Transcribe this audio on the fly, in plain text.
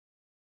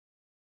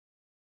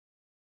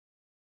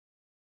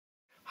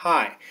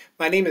Hi,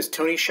 my name is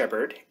Tony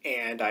Sheppard,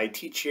 and I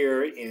teach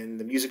here in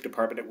the music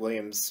department at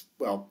Williams.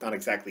 Well, not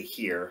exactly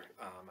here.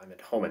 I'm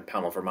at home in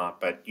Pownell, Vermont,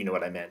 but you know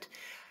what I meant.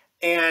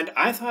 And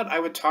I thought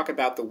I would talk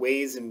about the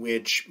ways in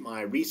which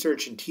my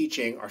research and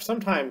teaching are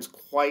sometimes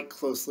quite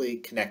closely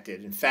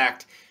connected. In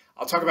fact,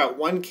 I'll talk about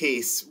one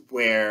case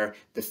where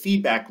the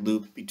feedback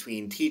loop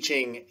between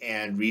teaching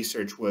and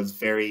research was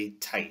very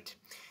tight.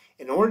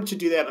 In order to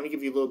do that, let me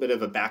give you a little bit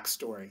of a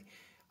backstory.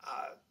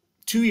 Uh,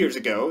 2 years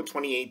ago,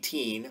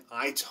 2018,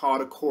 I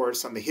taught a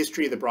course on the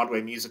history of the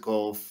Broadway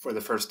musical for the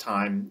first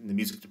time in the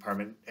music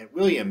department at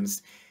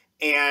Williams.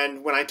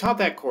 And when I taught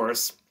that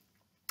course,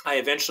 I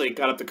eventually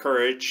got up the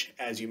courage,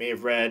 as you may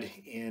have read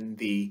in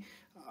the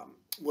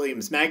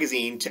Williams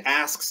magazine, to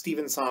ask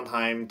Stephen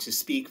Sondheim to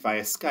speak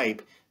via Skype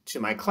to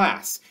my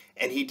class.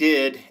 And he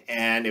did,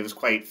 and it was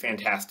quite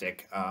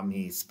fantastic.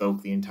 He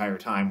spoke the entire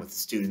time with the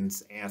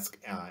students,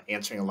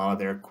 answering a lot of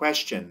their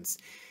questions.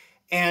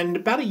 And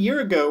about a year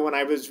ago, when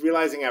I was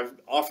realizing I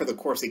would offer the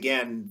course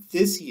again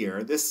this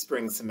year, this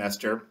spring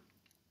semester,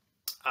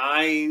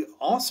 I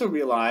also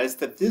realized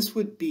that this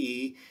would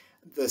be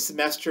the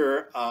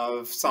semester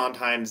of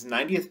Sondheim's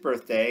 90th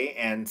birthday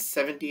and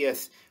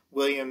 70th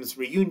Williams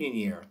reunion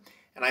year.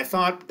 And I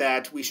thought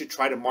that we should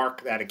try to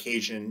mark that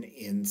occasion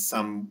in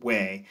some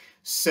way.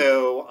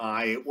 So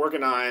I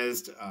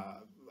organized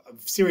a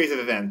series of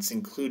events,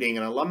 including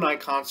an alumni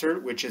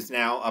concert, which is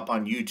now up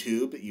on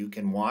YouTube that you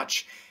can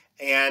watch,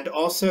 and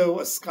also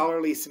a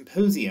scholarly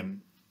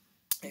symposium.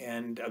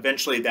 And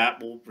eventually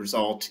that will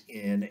result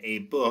in a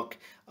book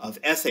of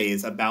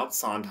essays about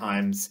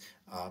Sondheim's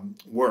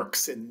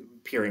works, and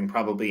appearing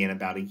probably in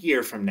about a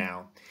year from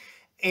now.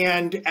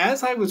 And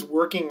as I was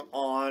working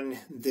on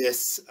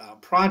this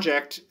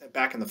project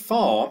back in the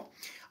fall,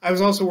 I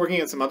was also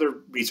working on some other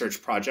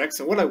research projects.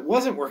 And what I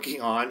wasn't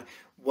working on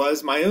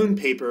was my own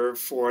paper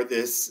for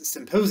this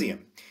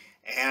symposium.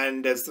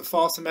 And as the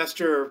fall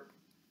semester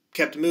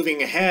kept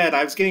moving ahead,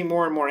 I was getting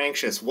more and more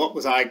anxious. What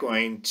was I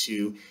going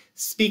to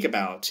speak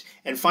about?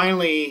 And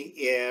finally,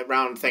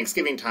 around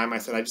Thanksgiving time, I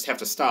said I just have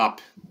to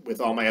stop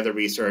with all my other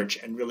research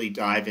and really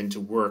dive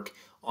into work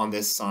on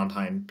this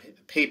Sondheim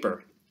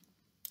paper.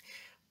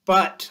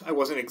 But I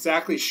wasn't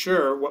exactly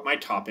sure what my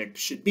topic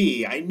should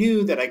be. I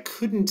knew that I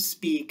couldn't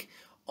speak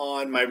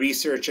on my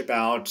research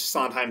about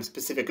Sondheim's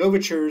Pacific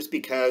Overtures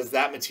because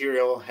that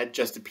material had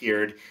just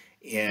appeared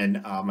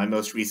in my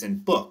most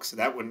recent book, so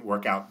that wouldn't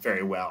work out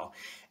very well.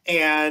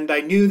 And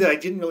I knew that I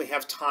didn't really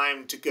have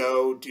time to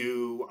go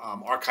do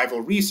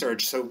archival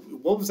research, so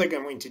what was I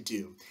going to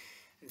do?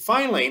 And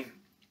finally,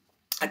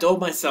 I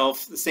told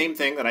myself the same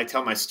thing that I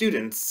tell my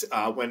students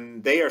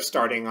when they are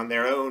starting on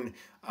their own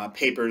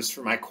papers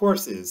for my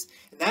courses,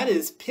 and that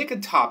is pick a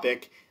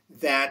topic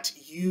that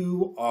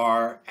you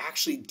are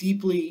actually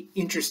deeply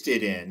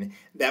interested in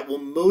that will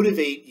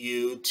motivate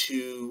you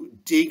to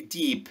dig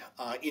deep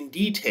in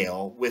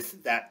detail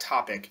with that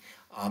topic.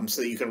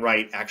 So that you can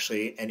write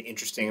actually an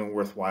interesting and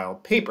worthwhile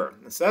paper.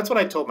 And so that's what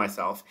I told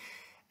myself.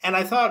 And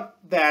I thought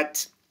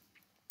that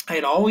I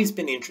had always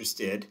been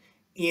interested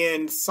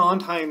in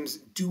Sondheim's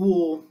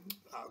dual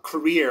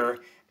career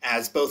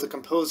as both a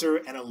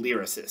composer and a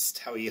lyricist,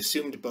 how he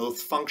assumed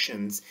both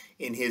functions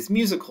in his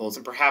musicals.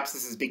 And perhaps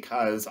this is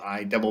because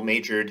I double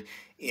majored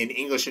in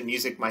English and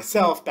music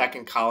myself back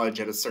in college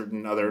at a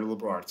certain other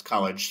liberal arts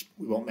college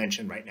we won't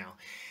mention right now.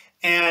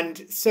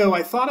 And so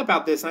I thought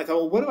about this, and I thought,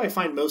 well, what do I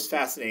find most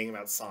fascinating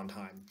about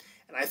Sondheim?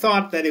 And I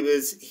thought that it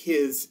was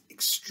his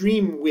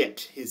extreme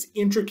wit, his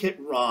intricate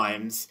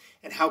rhymes,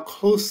 and how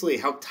closely,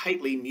 how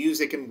tightly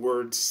music and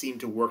words seem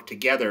to work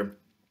together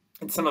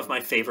in some of my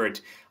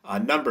favorite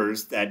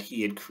numbers that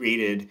he had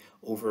created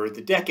over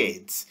the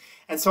decades.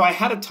 And so I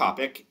had a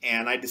topic,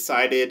 and I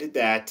decided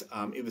that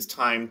it was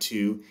time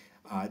to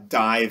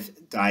dive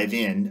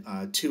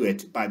in to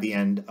it by the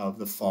end of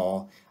the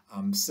fall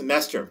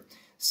semester.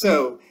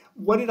 So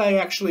what did I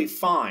actually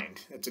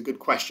find? That's a good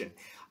question.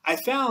 I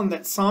found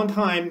that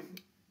Sondheim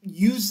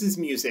uses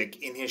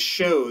music in his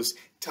shows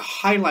to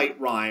highlight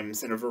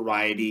rhymes in a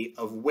variety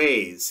of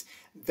ways.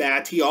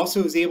 That he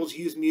also is able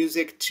to use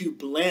music to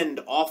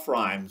blend off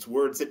rhymes,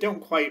 words that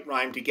don't quite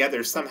rhyme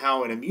together.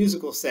 Somehow in a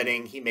musical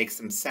setting, he makes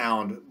them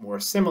sound more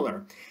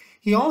similar.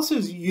 He also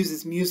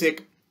uses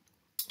music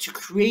to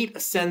create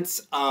a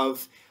sense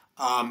of,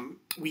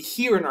 we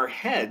hear in our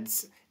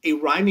heads a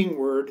rhyming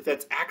word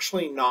that's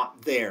actually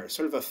not there,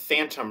 sort of a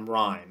phantom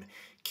rhyme.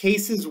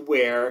 Cases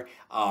where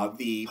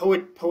the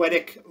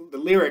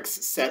lyrics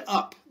set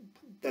up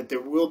that there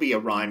will be a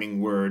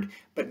rhyming word,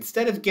 but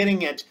instead of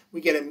getting it,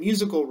 we get a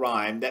musical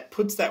rhyme that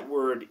puts that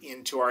word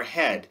into our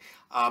head.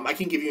 I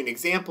can give you an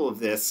example of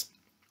this.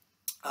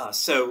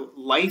 So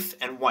life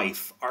and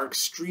wife are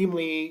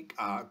extremely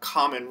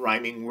common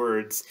rhyming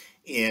words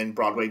in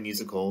Broadway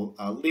musical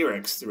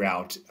lyrics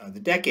throughout the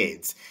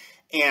decades.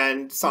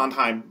 And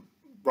Sondheim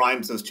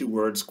rhymes those two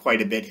words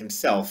quite a bit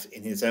himself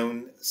in his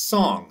own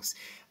songs.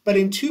 But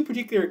in two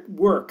particular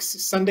works,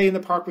 Sunday in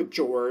the Park with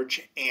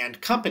George and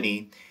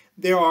Company,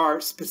 there are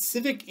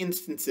specific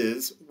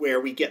instances where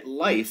we get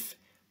life,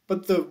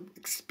 but the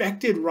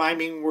expected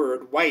rhyming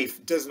word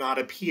wife does not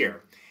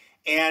appear.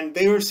 And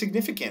they are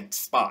significant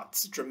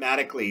spots,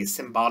 dramatically,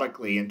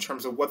 symbolically, in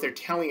terms of what they're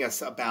telling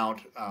us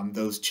about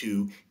those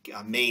two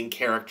main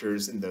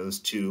characters in those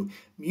two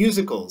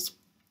musicals.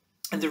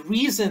 And the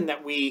reason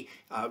that we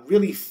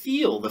really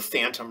feel the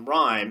phantom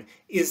rhyme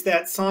is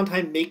that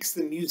Sondheim makes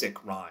the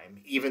music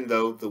rhyme, even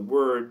though the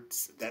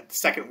words, that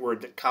second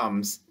word that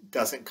comes,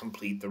 doesn't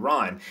complete the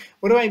rhyme.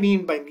 What do I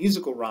mean by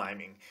musical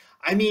rhyming?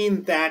 I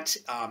mean that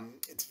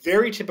it's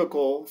very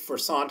typical for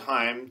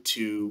Sondheim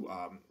to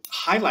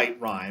highlight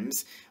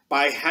rhymes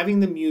by having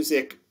the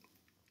music,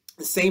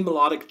 the same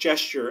melodic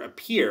gesture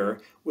appear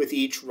with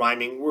each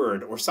rhyming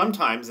word, or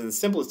sometimes, in the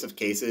simplest of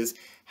cases,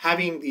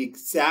 having the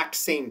exact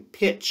same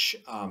pitch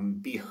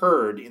be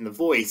heard in the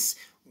voice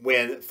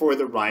for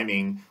the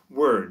rhyming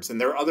words. And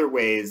there are other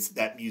ways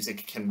that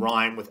music can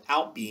rhyme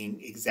without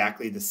being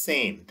exactly the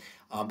same.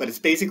 But it's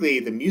basically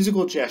the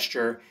musical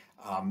gesture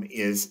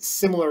is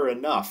similar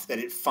enough that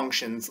it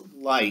functions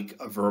like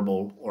a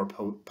verbal or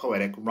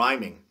poetic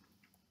rhyming.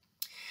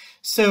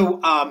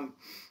 So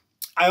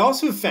I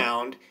also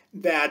found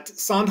that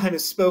Sondheim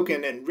has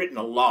spoken and written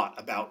a lot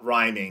about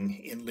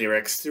rhyming in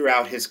lyrics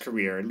throughout his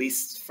career, at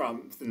least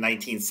from the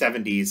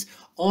 1970s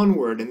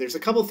onward, and there's a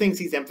couple things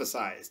he's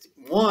emphasized.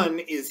 One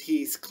is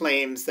he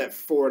claims that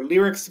for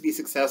lyrics to be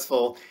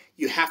successful,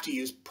 you have to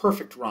use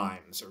perfect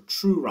rhymes or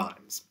true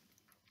rhymes.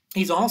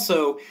 He's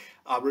also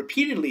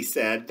repeatedly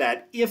said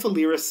that if a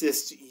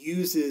lyricist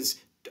uses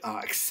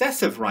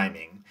excessive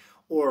rhyming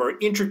or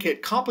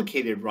intricate,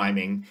 complicated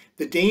rhyming,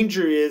 the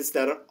danger is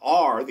that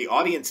the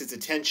audience's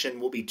attention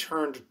will be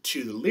turned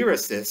to the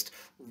lyricist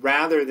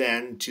rather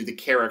than to the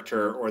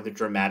character or the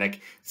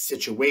dramatic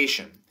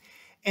situation.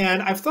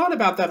 And I've thought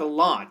about that a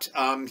lot.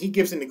 He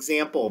gives an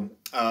example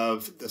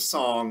of the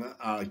song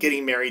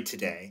Getting Married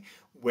Today,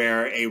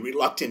 where a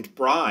reluctant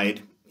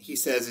bride, he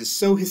says, is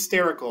so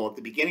hysterical at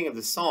the beginning of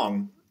the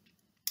song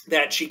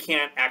that she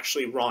can't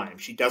actually rhyme.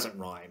 She doesn't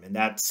rhyme, and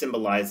that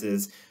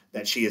symbolizes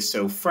that she is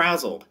so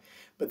frazzled.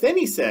 But then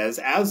he says,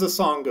 as the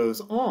song goes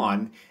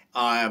on,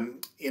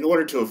 in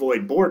order to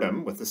avoid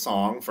boredom with the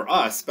song for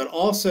us, but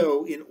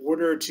also in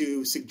order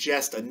to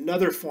suggest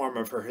another form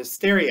of her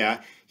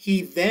hysteria,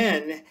 he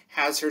then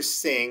has her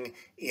sing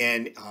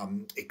in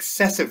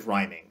excessive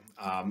rhyming,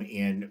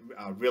 in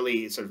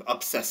really sort of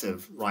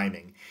obsessive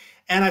rhyming.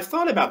 And I've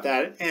thought about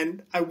that,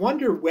 and I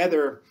wonder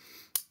whether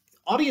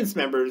audience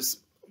members,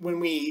 when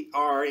we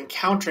are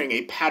encountering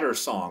a patter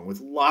song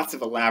with lots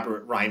of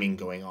elaborate rhyming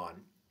going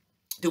on,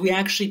 do we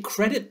actually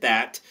credit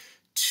that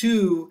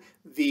to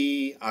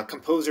the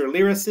composer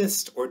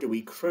lyricist, or do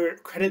we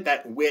credit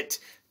that wit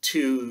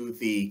to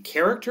the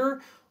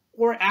character,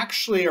 or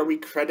actually are we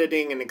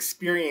crediting and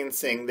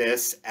experiencing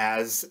this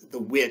as the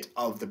wit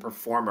of the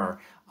performer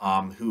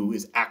who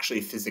is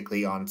actually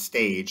physically on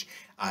stage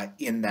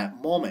in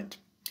that moment?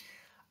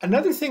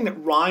 Another thing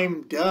that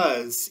rhyme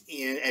does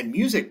and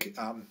music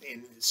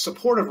in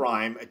support of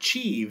rhyme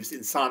achieves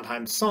in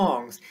Sondheim's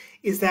songs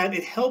is that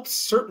it helps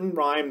certain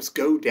rhymes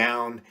go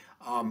down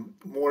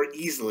more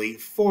easily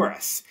for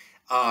us.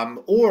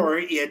 Or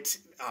it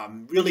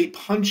really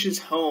punches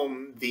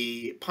home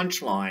the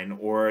punchline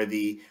or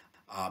the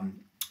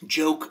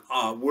joke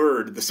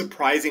word, the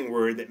surprising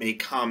word that may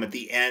come at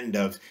the end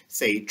of,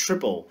 say,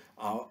 triple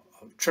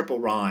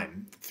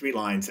rhyme, 3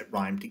 lines that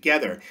rhyme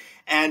together.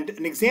 And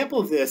an example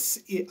of this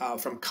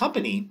from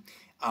Company,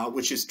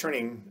 which is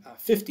turning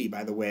 50,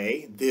 by the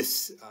way,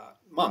 this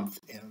month,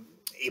 in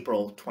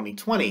April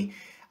 2020.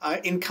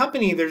 In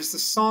Company, there's a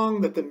song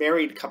that the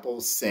married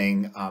couples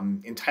sing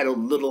entitled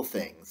Little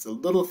Things. The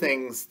little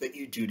things that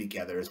you do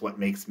together is what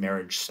makes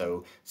marriage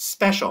so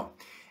special.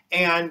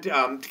 And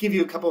to give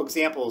you a couple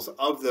examples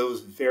of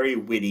those very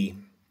witty,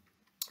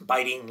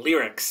 biting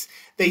lyrics,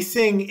 they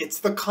sing, it's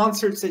the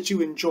concerts that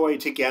you enjoy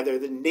together,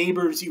 the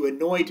neighbors you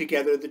annoy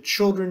together, the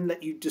children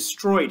that you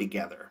destroy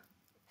together.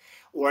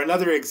 Or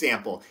another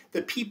example,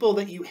 the people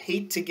that you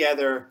hate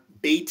together,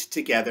 bait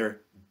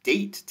together,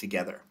 date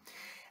together.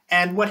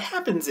 And what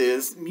happens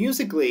is,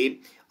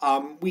 musically,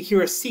 we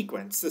hear a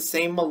sequence, the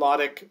same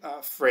melodic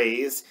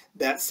phrase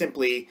that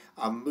simply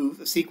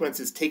the sequence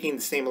is taking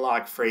the same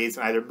melodic phrase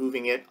and either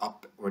moving it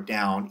up or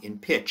down in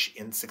pitch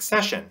in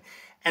succession.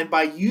 And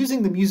by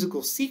using the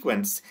musical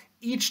sequence,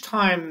 each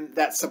time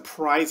that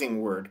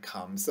surprising word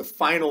comes, the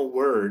final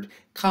word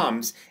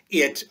comes,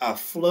 it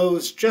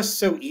flows just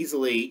so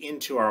easily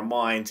into our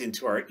minds,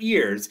 into our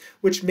ears,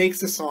 which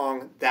makes the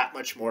song that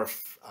much more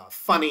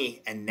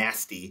funny and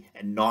nasty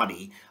and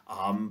naughty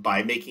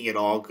by making it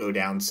all go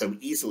down so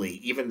easily,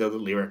 even though the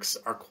lyrics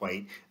are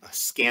quite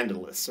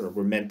scandalous, or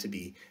were meant to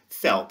be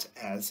felt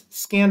as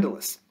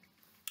scandalous.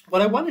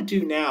 What I want to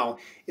do now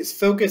is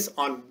focus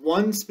on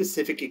one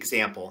specific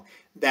example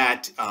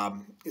that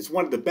is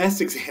one of the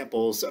best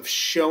examples of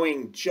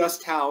showing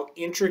just how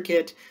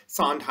intricate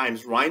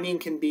Sondheim's rhyming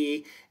can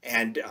be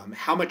and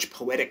how much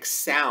poetic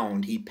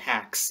sound he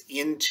packs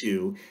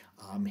into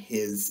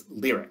his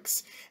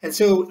lyrics. And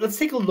so let's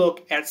take a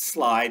look at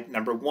slide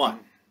number 1.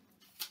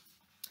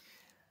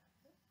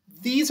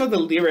 These are the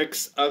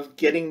lyrics of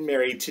Getting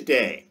Married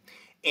Today,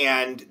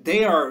 and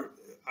they are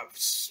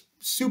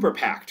super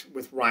packed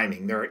with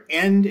rhyming. There are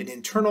end and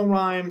internal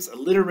rhymes,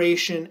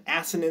 alliteration,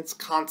 assonance,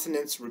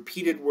 consonants,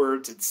 repeated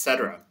words,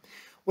 etc.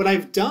 What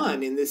I've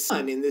done in this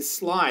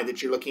slide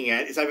that you're looking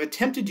at is I've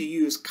attempted to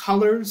use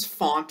colors,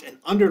 font, and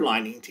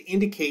underlining to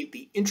indicate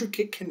the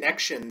intricate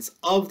connections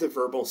of the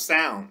verbal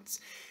sounds.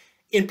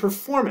 In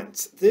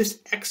performance,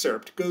 this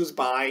excerpt goes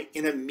by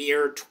in a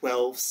mere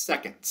 12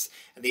 seconds,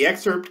 and the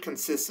excerpt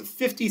consists of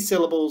 50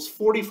 syllables,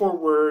 44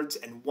 words,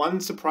 and one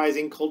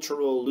surprising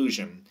cultural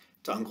allusion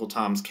to Uncle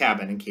Tom's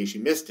Cabin, in case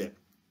you missed it.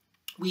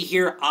 We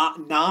hear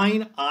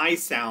 9 I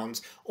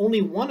sounds,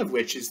 only one of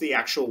which is the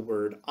actual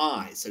word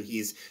I, so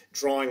he's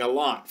drawing a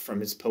lot from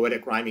his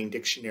poetic rhyming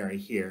dictionary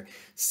here.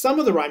 Some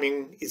of the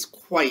rhyming is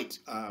quite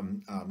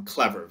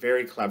clever,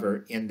 very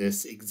clever in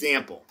this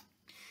example.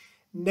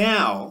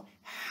 Now,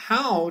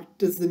 how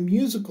does the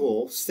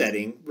musical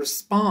setting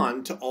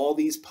respond to all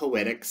these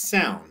poetic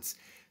sounds?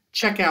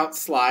 Check out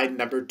slide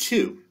number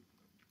 2.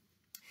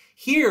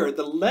 Here,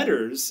 the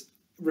letters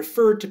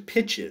refer to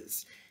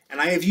pitches, and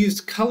I have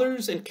used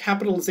colors and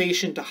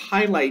capitalization to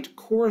highlight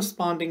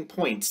corresponding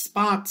points,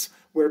 spots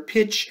where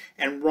pitch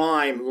and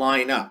rhyme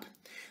line up.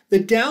 The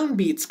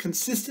downbeats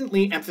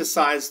consistently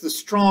emphasize the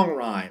strong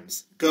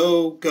rhymes: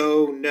 go,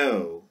 go,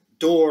 no,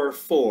 door,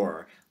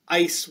 for,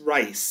 ice,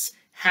 rice,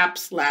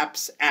 haps,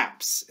 laps,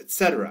 apps,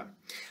 etc.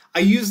 I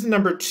use the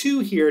number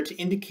 2 here to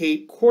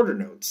indicate quarter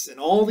notes, and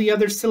all the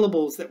other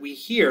syllables that we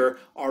hear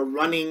are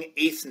running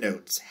eighth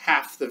notes,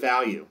 half the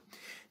value.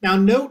 Now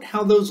note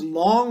how those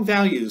long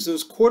values,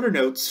 those quarter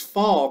notes,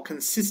 fall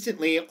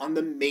consistently on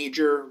the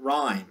major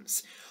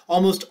rhymes.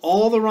 Almost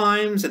all the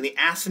rhymes and the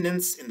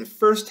assonants in the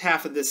first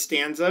half of this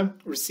stanza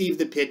receive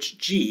the pitch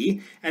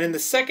G, and in the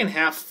second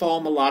half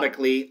fall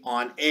melodically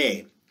on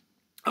A.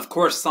 Of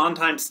course,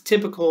 Sondheim's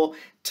typical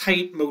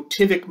tight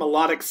motivic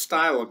melodic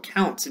style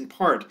accounts in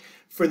part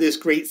for this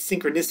great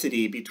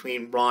synchronicity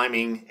between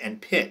rhyming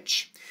and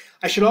pitch.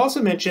 I should also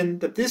mention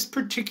that this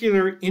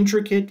particular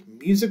intricate,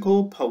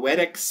 musical,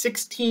 poetic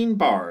 16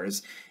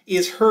 bars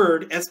is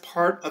heard as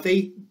part of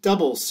a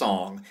double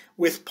song,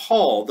 with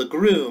Paul, the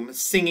groom,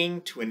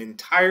 singing to an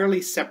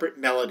entirely separate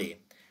melody.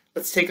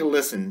 Let's take a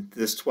listen to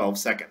this 12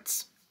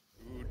 seconds.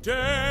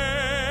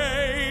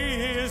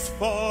 Today is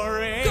for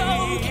a...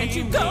 Go, can't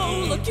you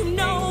go? Look, you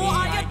know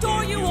I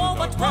adore you all,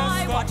 but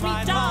why watch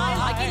me die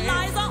like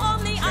Eliza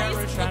on the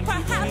ice? But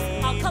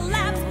perhaps I'll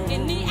collapse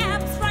in the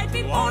apps right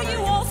before you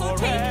also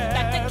take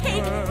back the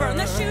cake, burn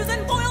the shoes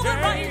and boil the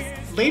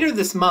rice. Later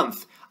this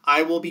month,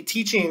 I will be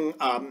teaching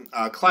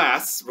a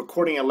class,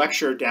 recording a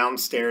lecture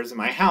downstairs in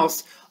my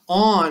house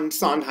on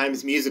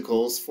Sondheim's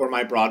musicals for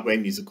my Broadway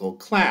musical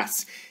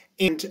class.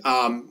 And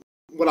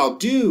what I'll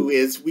do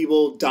is we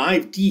will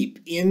dive deep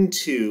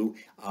into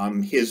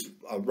his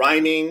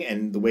rhyming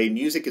and the way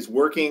music is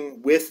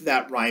working with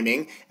that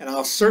rhyming, and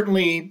I'll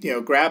certainly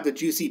grab the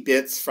juicy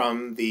bits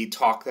from the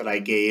talk that I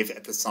gave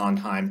at the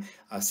Sondheim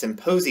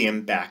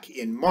Symposium back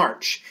in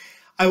March.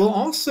 I will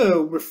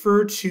also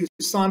refer to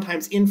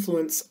Sondheim's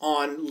influence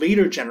on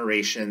later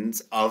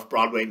generations of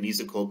Broadway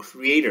musical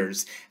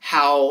creators,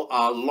 how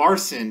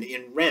Larson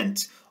in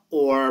Rent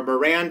or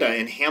Miranda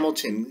in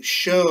Hamilton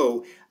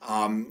show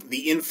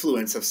the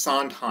influence of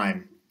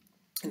Sondheim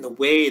in the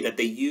way that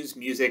they use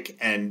music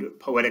and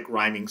poetic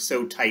rhyming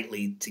so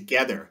tightly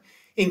together.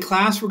 In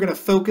class, we're going to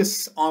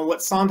focus on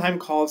what Sondheim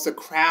calls the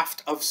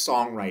craft of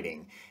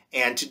songwriting.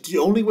 And the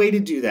only way to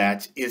do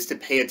that is to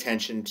pay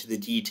attention to the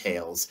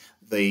details,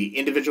 the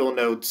individual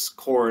notes,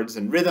 chords,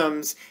 and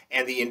rhythms,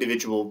 and the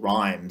individual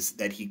rhymes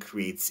that he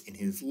creates in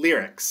his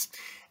lyrics.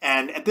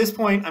 And at this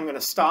point, I'm going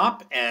to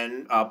stop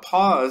and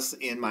pause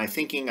in my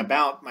thinking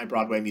about my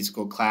Broadway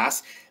musical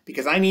class,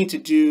 because I need to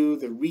do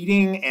the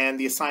reading and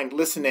the assigned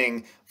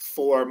listening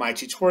for my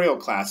tutorial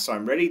class. So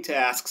I'm ready to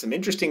ask some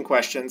interesting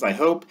questions, I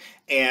hope,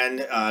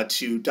 and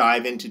to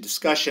dive into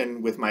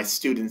discussion with my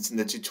students in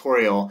the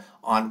tutorial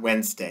on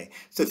Wednesday.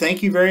 So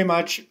thank you very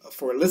much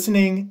for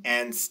listening,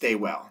 and stay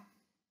well.